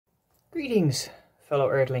Greetings, fellow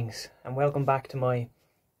Earthlings, and welcome back to my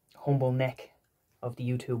humble neck of the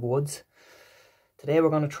YouTube woods. Today we're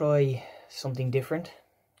going to try something different,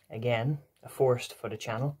 again, a first for the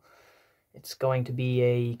channel. It's going to be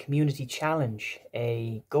a community challenge,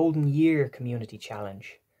 a Golden Year community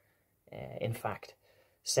challenge, in fact,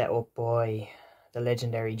 set up by the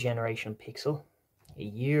legendary Generation Pixel a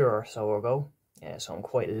year or so ago. So I'm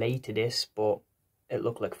quite late to this, but it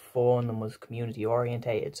looked like fun and was community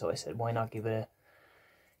orientated, so I said, why not give it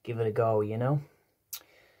a go, you know?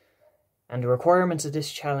 And the requirements of this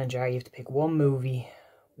challenge are you have to pick one movie,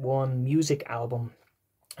 one music album,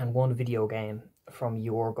 and one video game from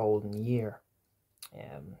your golden year.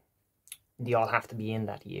 They all have to be in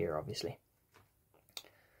that year, obviously.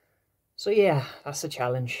 So yeah, that's the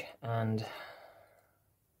challenge, and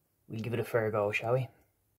we'll give it a fair go, shall we?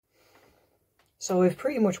 So I've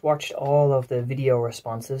pretty much watched all of the video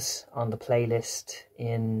responses on the playlist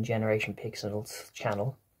in Generation Pixel's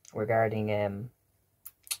channel regarding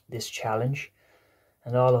this challenge,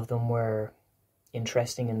 and all of them were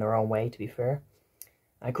interesting in their own way, to be fair.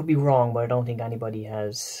 I could be wrong, but I don't think anybody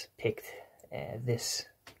has picked this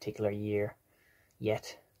particular year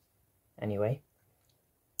yet, anyway.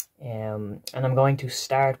 And I'm going to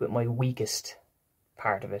start with my weakest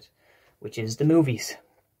part of it, which is the movies.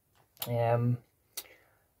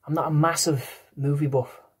 I'm not a massive movie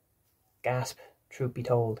buff, gasp, truth be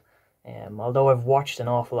told. Although I've watched an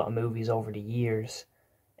awful lot of movies over the years,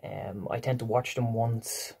 I tend to watch them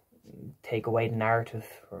once, take away the narrative,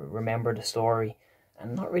 or remember the story,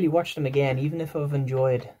 and not really watch them again, even if I've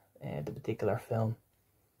enjoyed the particular film.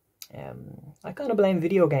 I kind of blame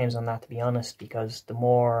video games on that, to be honest, because the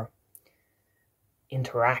more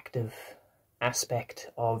interactive aspect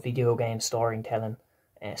of video game storytelling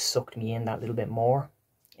sucked me in that little bit more.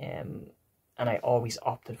 And I always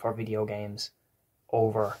opted for video games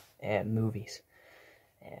over movies.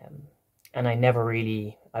 And I never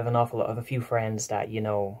really, I have a few friends that, you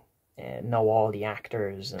know all the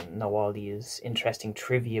actors and know all these interesting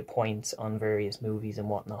trivia points on various movies and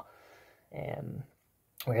whatnot.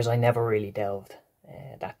 Whereas I never really delved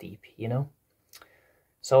that deep, you know.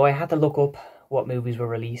 So I had to look up what movies were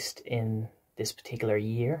released in this particular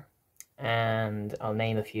year, and I'll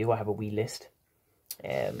name a few. I have a wee list.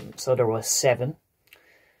 So there was Seven,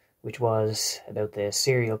 which was about the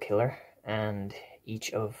serial killer and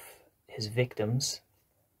each of his victims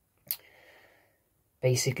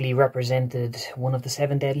basically represented one of the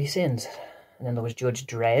 7 deadly sins. And then there was Judge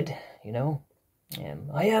Dredd, you know,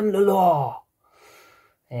 I am the law.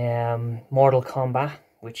 Mortal Kombat,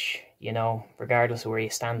 which, you know, regardless of where you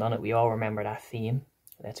stand on it, we all remember that theme,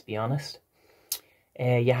 let's be honest.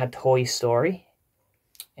 You had Toy Story.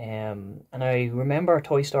 And I remember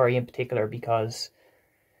Toy Story in particular because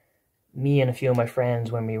me and a few of my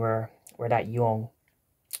friends, when we were that young,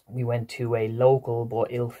 we went to a local but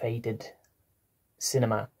ill-fated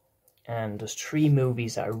cinema, and there's 3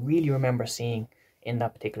 movies that I really remember seeing in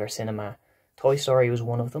that particular cinema. Toy Story was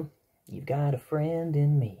one of them. You've got a friend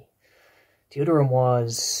in me. The other one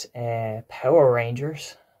was Power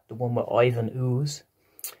Rangers, the one with Ivan Ooze,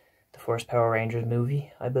 the first Power Rangers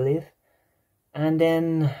movie, I believe. And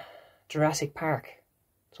then Jurassic Park.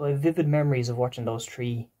 So I have vivid memories of watching those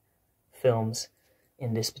 3 films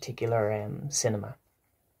in this particular cinema.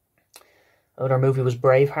 Another movie was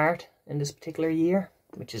Braveheart in this particular year,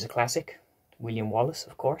 which is a classic. William Wallace,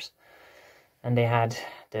 of course. And they had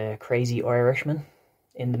the Crazy Irishman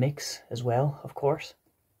in the mix as well, of course.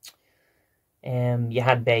 You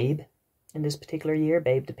had Babe in this particular year,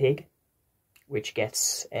 Babe the Pig, which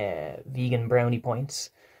gets vegan brownie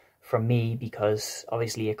points from me, because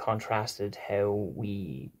obviously it contrasted how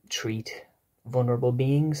we treat vulnerable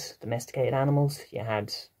beings, domesticated animals. You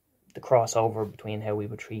had the crossover between how we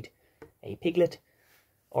would treat a piglet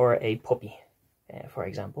or a puppy, for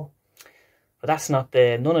example. But that's not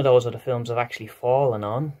none of those are the films I've actually fallen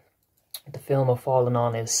on. The film I've fallen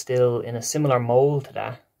on is still in a similar mold to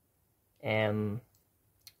that,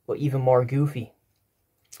 but even more goofy.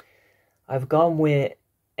 I've gone with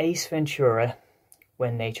Ace Ventura,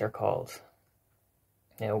 When Nature Calls.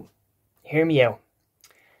 Now, hear me out.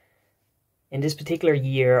 In this particular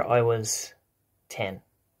year, I was 10.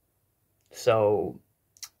 So,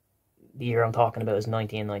 the year I'm talking about is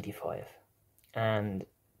 1995. And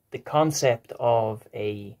the concept of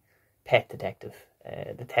a pet detective,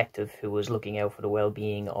 a detective who was looking out for the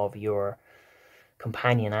well-being of your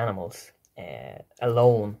companion animals,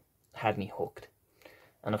 alone had me hooked.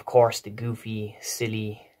 And of course, the goofy,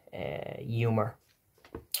 silly humour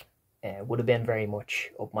would have been very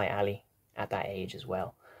much up my alley at that age as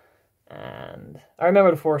well. And I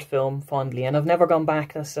remember the first film fondly, and I've never gone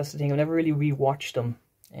back. That's the thing. I've never really rewatched them,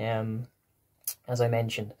 as I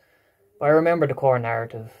mentioned. But I remember the core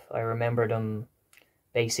narrative. I remember them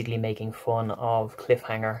basically making fun of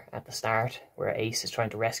Cliffhanger at the start, where Ace is trying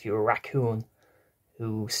to rescue a raccoon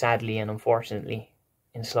who sadly and unfortunately,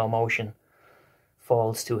 in slow motion,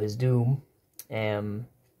 falls to his doom,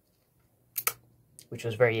 which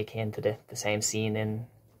was very akin to the same scene in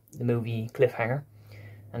the movie Cliffhanger.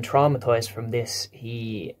 And traumatized from this,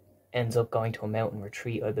 he ends up going to a mountain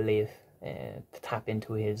retreat, I believe, to tap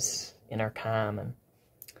into his inner calm and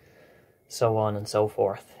so on and so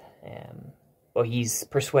forth. But he's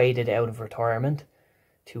persuaded out of retirement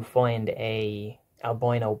to find a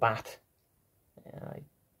albino bat. I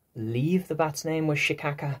believe the bat's name was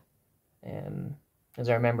Shikaka. As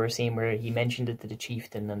I remember a scene where he mentioned it to the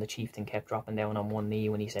chieftain, and the chieftain kept dropping down on one knee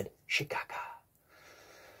when he said Shikaka.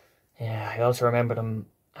 I also remember them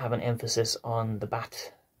having emphasis on the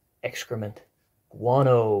bat excrement,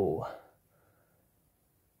 guano.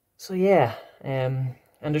 So yeah, and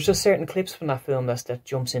there's just certain clips from that film that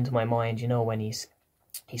jumps into my mind. You know, when he's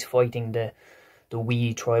fighting the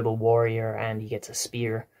wee tribal warrior, and he gets a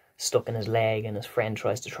spear stuck in his leg, and his friend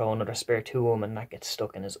tries to throw another spear to him, and that gets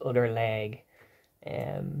stuck in his other leg.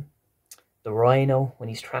 The rhino, when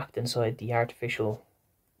he's trapped inside the artificial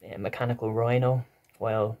mechanical rhino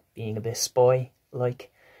while being a bit spy-like,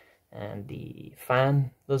 and the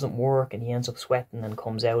fan doesn't work, and he ends up sweating and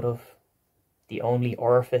comes out of the only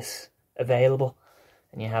orifice available,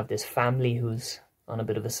 and you have this family who's on a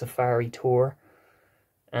bit of a safari tour,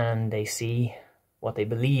 and they see what they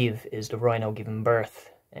believe is the rhino giving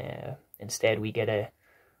birth. Instead we get a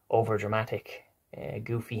overdramatic,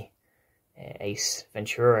 goofy Ace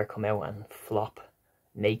Ventura come out and flop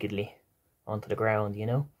nakedly onto the ground, you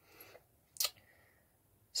know.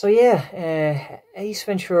 So yeah, Ace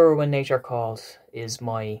Ventura, When Nature Calls is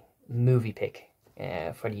my movie pick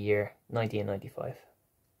for the year 1995.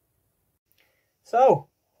 So,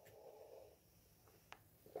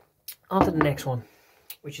 on to the next one,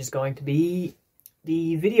 which is going to be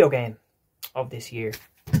the video game of this year.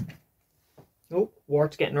 Oh,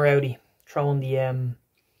 Wart's getting rowdy, throwing the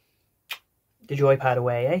joypad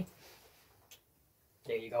away, eh?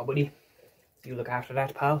 There you go, buddy. You look after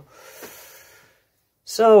that, pal.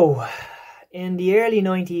 So, in the early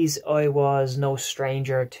 90s, I was no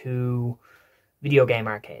stranger to video game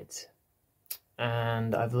arcades.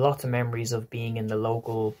 And I've lots of memories of being in the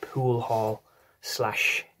local pool hall /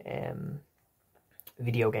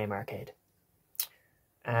 video game arcade.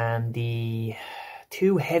 And the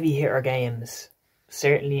two heavy hitter games,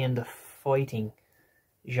 certainly in the fighting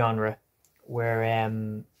genre,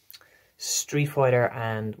 were Street Fighter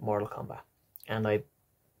and Mortal Kombat. And I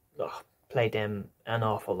played them an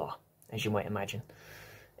awful lot, as you might imagine,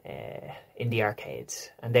 in the arcades.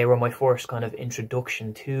 And they were my first kind of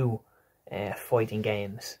introduction to fighting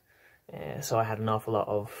games. So I had an awful lot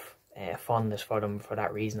of fondness for them for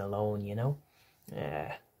that reason alone, you know.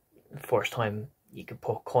 First time you could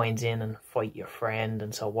put coins in and fight your friend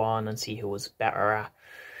and so on, and see who was better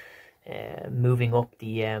at moving up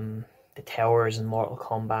the towers in Mortal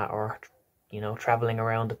Kombat, or, you know, travelling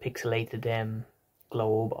around the pixelated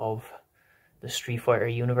globe of the Street Fighter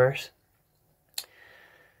universe.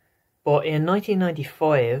 But in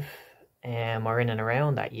 1995, or in and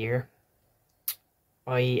around that year,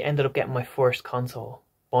 I ended up getting my first console,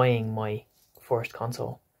 buying my first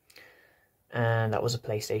console, and that was a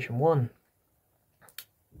PlayStation 1.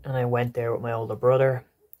 And I went there with my older brother,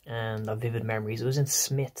 and I have vivid memories. It was in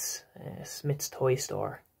Smith's toy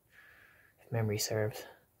store, if memory serves,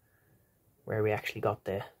 where we actually got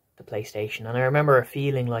the PlayStation. And I remember it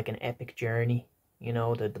feeling like an epic journey, you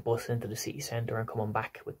know, the bus into the city centre and coming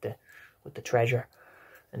back with the treasure,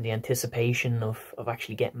 and the anticipation of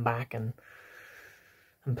actually getting back and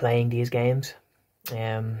playing these games.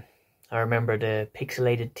 I remember the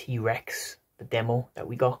pixelated T-Rex, the demo that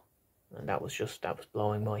we got, and that was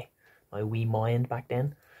blowing my wee mind back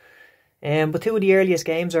then. But two of the earliest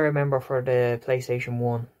games I remember for the PlayStation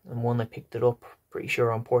 1, and one I picked it up pretty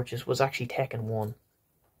sure on purchase, was actually Tekken 1.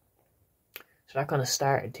 So that kind of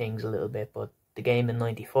started things a little bit, but the game in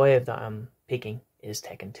 95 that I'm picking is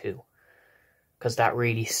Tekken 2. Because that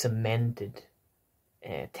really cemented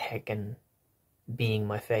Tekken being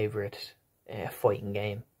my favourite fighting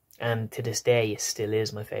game. And to this day, it still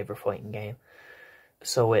is my favourite fighting game.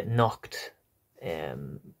 So it knocked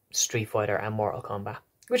Street Fighter and Mortal Kombat,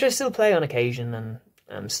 which I still play on occasion and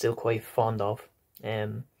I'm still quite fond of.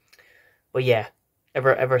 But yeah,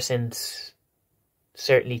 ever since,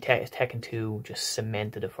 certainly Tekken 2 just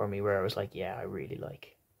cemented it for me, where I was like, yeah, I really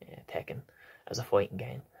like Tekken as a fighting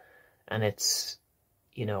game. And it's,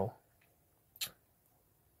 you know,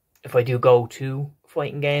 if I do go to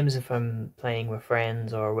fighting games, if I'm playing with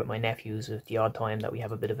friends or with my nephews at the odd time that we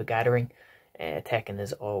have a bit of a gathering, Tekken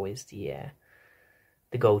is always the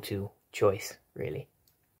go-to choice, really.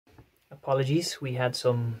 Apologies, we had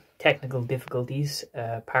some technical difficulties.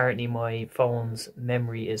 Apparently my phone's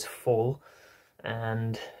memory is full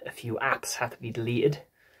and a few apps had to be deleted,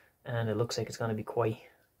 and it looks like it's going to be quite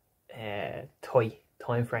tight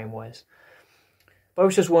time frame wise. But I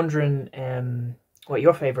was just wondering what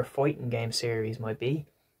your favourite fighting game series might be,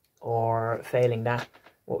 or failing that,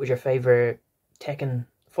 what was your favourite Tekken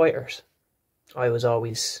fighters? I was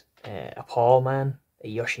always a Paul man,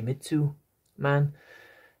 a Yoshimitsu man,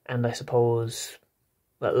 and I suppose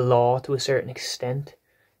Law to a certain extent.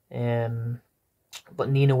 But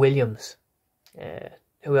Nina Williams,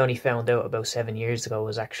 who I only found out about 7 years ago,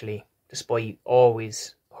 was actually, despite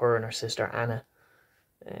always her and her sister Anna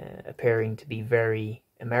appearing to be very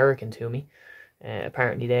American to me,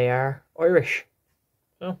 apparently they are Irish.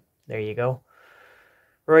 So there you go.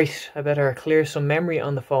 Right, I better clear some memory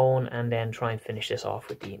on the phone and then try and finish this off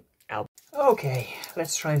with the album. Okay,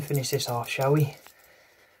 let's try and finish this off, shall we?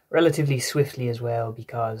 Relatively swiftly as well,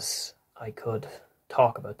 because I could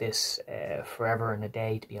talk about this forever and a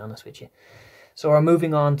day, to be honest with you. So we're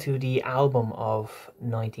moving on to the album of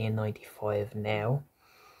 1995 now.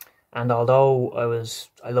 And although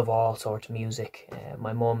I love all sorts of music,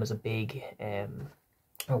 my mum is a big,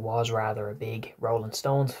 or was rather a big Rolling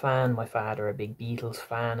Stones fan, my father a big Beatles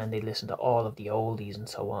fan, and they listen to all of the oldies and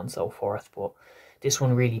so on and so forth. But this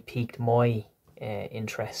one really piqued my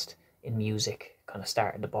interest in music, kind of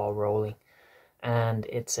started the ball rolling. And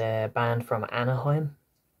it's a band from Anaheim,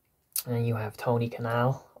 and you have Tony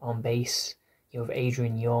Kanal on bass, you have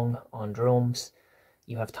Adrian Young on drums,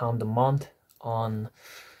 you have Tom DeMont on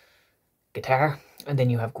guitar, and then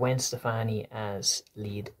you have Gwen Stefani as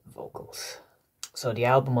lead vocals. So the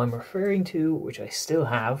album I'm referring to, which I still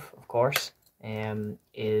have, of course,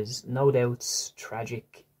 is No Doubt's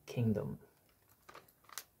Tragic Kingdom.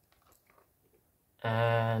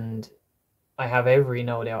 And I have every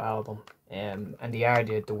No Doubt album, and they are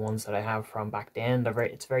the ones that I have from back then.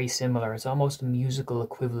 It's very similar. It's almost a musical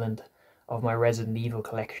equivalent of my Resident Evil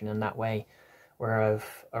collection in that way, where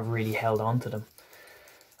I've really held on to them.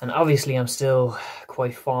 And obviously I'm still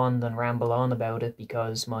quite fond and ramble on about it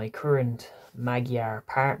because my current Magyar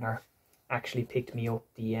partner actually picked me up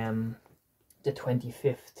the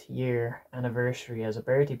 25th year anniversary as a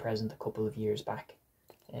birthday present a couple of years back.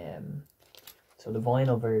 So the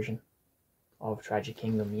vinyl version of Tragic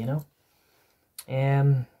Kingdom, you know.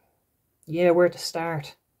 Yeah, where to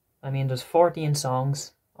start? I mean, there's 14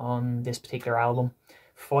 songs on this particular album.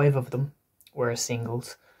 5 of them were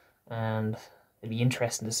singles, and it'd be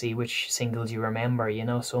interesting to see which singles you remember, you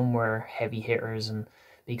know. Some were heavy hitters and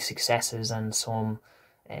big successes, and some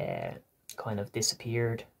kind of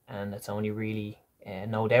disappeared, and it's only really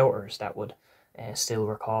no doubters that would still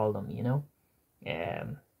recall them, you know.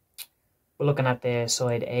 We're looking at the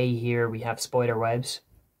side A here, we have Spiderwebs.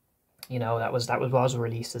 You know, that was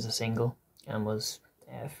released as a single and was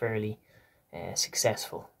fairly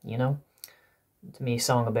successful, you know. To me, a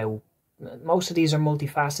song about, most of these are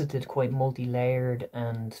multifaceted, quite multi-layered,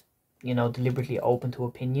 and, you know, deliberately open to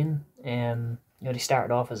opinion. You know, they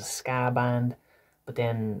started off as a ska band, but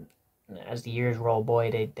then as the years roll by,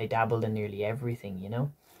 they dabbled in nearly everything, you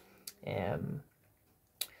know.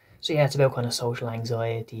 So yeah, it's about kind of social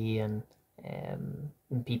anxiety and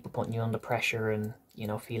people putting you under pressure, and, you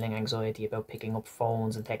know, feeling anxiety about picking up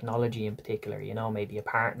phones and technology in particular, you know, maybe a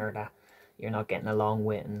partner that you're not getting along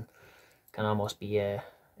with and can almost be a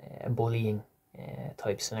bullying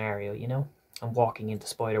type scenario, you know. I'm walking into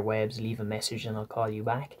spider webs, leave a message and I'll call you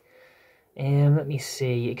back. Let me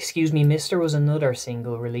see, Excuse Me Mister was another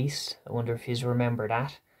single released. I wonder if you remember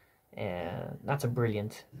that. That's a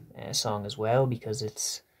brilliant song as well, because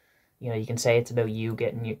it's, you know, you can say it's about you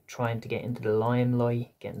trying to get into the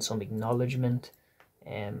limelight, getting some acknowledgement,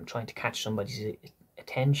 trying to catch somebody's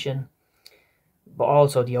attention. But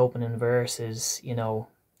also the opening verse is, you know,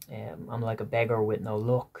 I'm like a beggar with no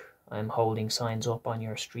luck. I'm holding signs up on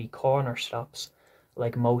your street corner stops.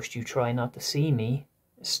 Like most, you try not to see me.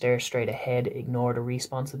 Stare straight ahead, ignore the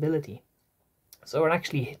responsibility. So it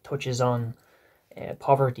actually touches on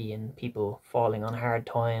poverty and people falling on hard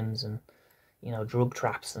times, and, you know, drug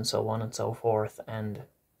traps and so on and so forth. And,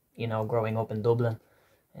 you know, growing up in Dublin,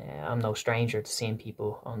 I'm no stranger to seeing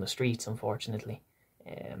people on the streets, unfortunately.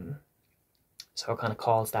 So it kind of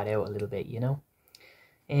calls that out a little bit, you know.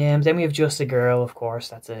 Then we have Just a Girl, of course.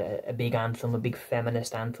 That's a big anthem, a big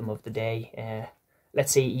feminist anthem of the day.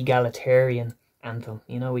 Let's say egalitarian anthem.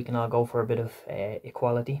 You know, we can all go for a bit of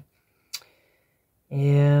equality.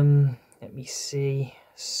 Let me see.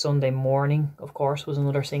 Sunday Morning, of course, was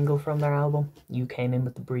another single from their album. You Came In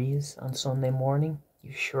With The Breeze on Sunday Morning.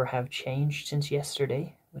 You Sure Have Changed Since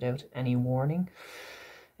Yesterday, Without Any Warning.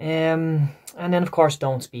 And then, of course,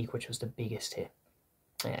 Don't Speak, which was the biggest hit.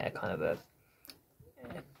 Kind of a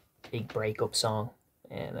big breakup song,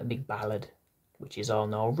 a big ballad, which you all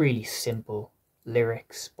know. Really simple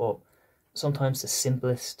lyrics, but sometimes the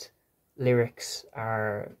simplest lyrics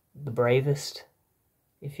are the bravest,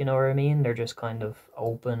 if you know what I mean. They're just kind of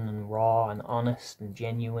open and raw and honest and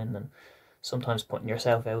genuine, and sometimes putting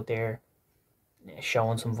yourself out there,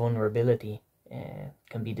 showing some vulnerability,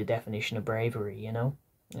 can be the definition of bravery, you know.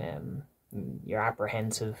 You're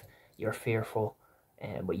apprehensive, you're fearful,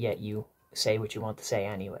 but yet you say what you want to say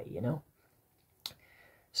anyway, you know.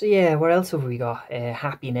 So yeah, what else have we got?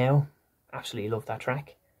 Happy Now, absolutely love that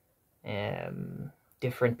track.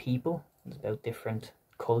 Different People, it's about different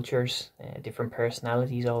cultures, different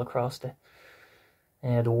personalities all across the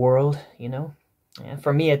world, you know.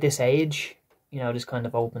 For me at this age, you know, just kind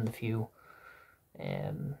of opened a few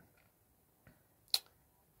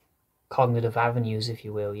cognitive avenues, if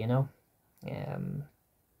you will, you know.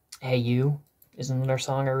 Hey You is another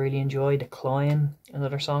song I really enjoy. Decline,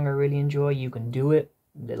 another song I really enjoy. You Can Do It,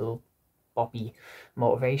 little boppy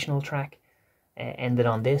motivational track. Ended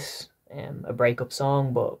on this, a breakup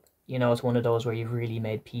song, but you know, it's one of those where you've really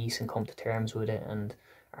made peace and come to terms with it and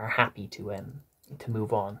are happy to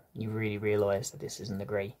move on. You really realise that this isn't a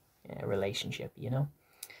great relationship, you know.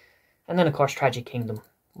 And then of course Tragic Kingdom,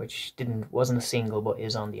 which wasn't a single but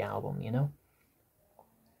is on the album, you know.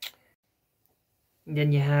 And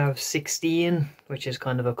then you have 16, which is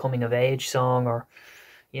kind of a coming of age song, or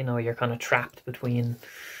you know, you're kind of trapped between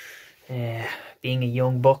being a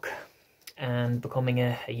young buck and becoming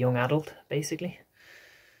a young adult, basically.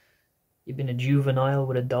 You've been a juvenile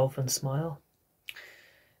with a dolphin smile.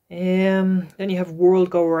 Then you have World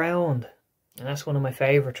Go Round, and that's one of my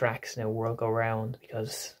favourite tracks now, World Go Round,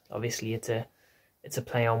 because obviously it's a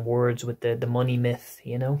play on words with the money myth,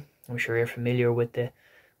 you know. I'm sure you're familiar with the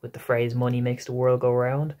phrase "money makes the world go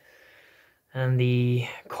round," and the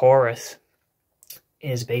chorus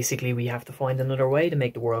is basically we have to find another way to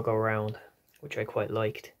make the world go round, which I quite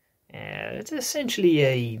liked. It's essentially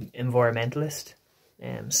a environmentalist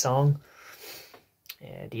song.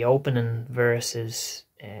 The opening verse is,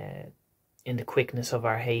 in the quickness of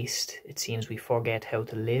our haste, it seems we forget how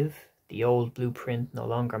to live. The old blueprint no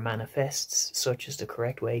longer manifests, such is the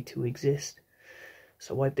correct way to exist.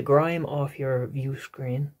 So wipe the grime off your view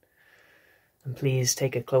screen, and please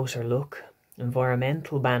take a closer look.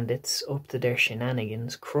 Environmental bandits up to their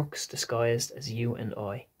shenanigans, crooks disguised as you and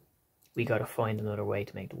I. We gotta find another way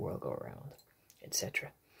to make the world go around,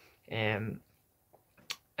 etc.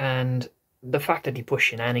 And the fact that he pushed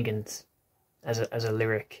shenanigans as a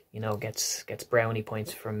lyric, you know, gets brownie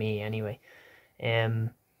points from me anyway.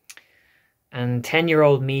 And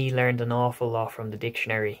 10-year-old me learned an awful lot from the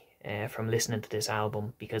dictionary from listening to this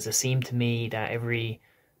album, because it seemed to me that every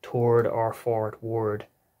third or fourth word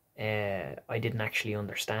I didn't actually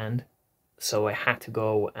understand. So I had to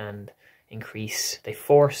go and they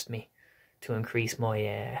forced me to increase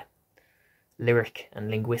my lyric and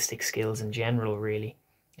linguistic skills in general, really,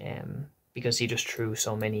 because he just threw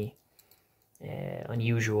so many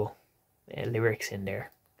unusual lyrics in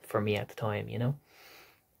there for me at the time, you know.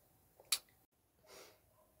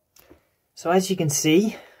 So as you can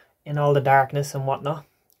see, in all the darkness and whatnot,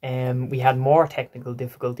 we had more technical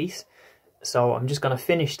difficulties. So I'm just going to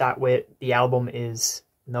finish that with the album is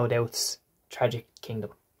no doubt's Tragic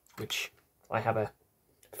Kingdom, which I have a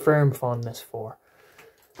firm fondness for.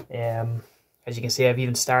 As you can see, I've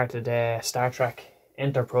even started Star Trek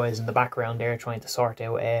Enterprise in the background there, trying to sort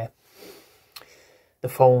out the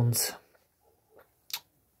phone's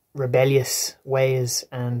rebellious ways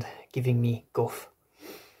and giving me guff.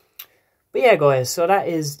 But yeah, guys, so that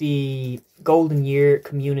is the Golden Year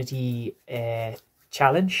Community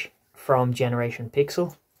Challenge from Generation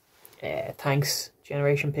Pixel. Thanks,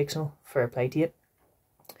 Generation Pixel, fair play to you.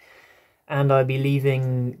 And I'll be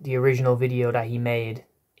leaving the original video that he made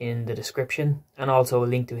in the description, and also a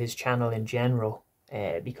link to his channel in general,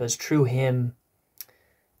 because through him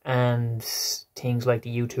and things like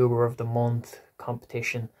the YouTuber of the Month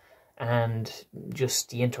competition and just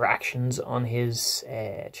the interactions on his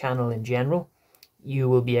channel in general, you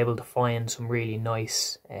will be able to find some really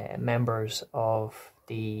nice members of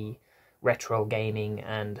the retro gaming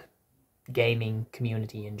and gaming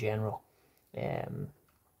community in general. The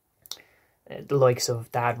likes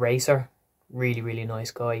of Dad Racer, really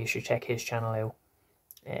nice guy. You should check his channel out.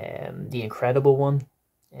 the Incredible one.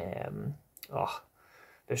 Oh,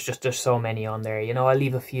 there's so many on there. You know, I'll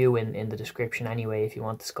leave a few in the description anyway if you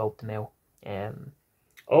want to scope them out.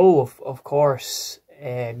 Oh, of course,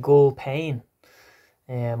 Gull Payne,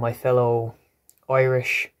 my fellow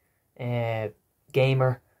Irish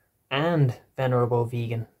gamer and venerable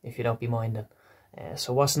vegan, if you don't be minding.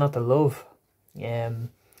 So what's not to love?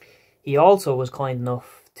 He also was kind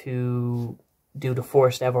enough to do the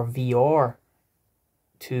first ever VR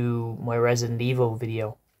to my Resident Evil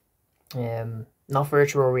video. Not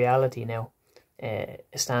virtual reality now. It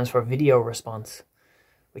stands for video response,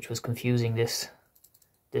 which was confusing this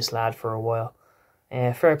lad for a while.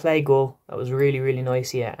 Fair play, Gull. That was really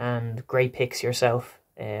nice of you, and great pics yourself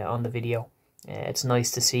on the video. It's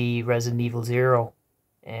nice to see Resident Evil 0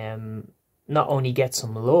 not only get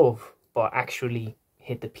some love, but actually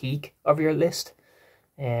hit the peak of your list.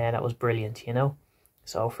 That was brilliant, you know.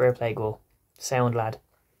 So fair play, Gull. Sound lad.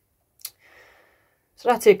 So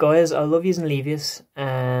that's it, guys. I love yous and leave yous,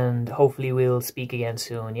 and hopefully we'll speak again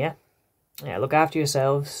soon, yeah? Look after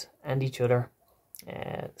yourselves and each other.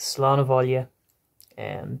 Slán a bhaile,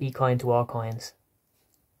 be kind to all kinds.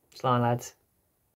 Slán, lads.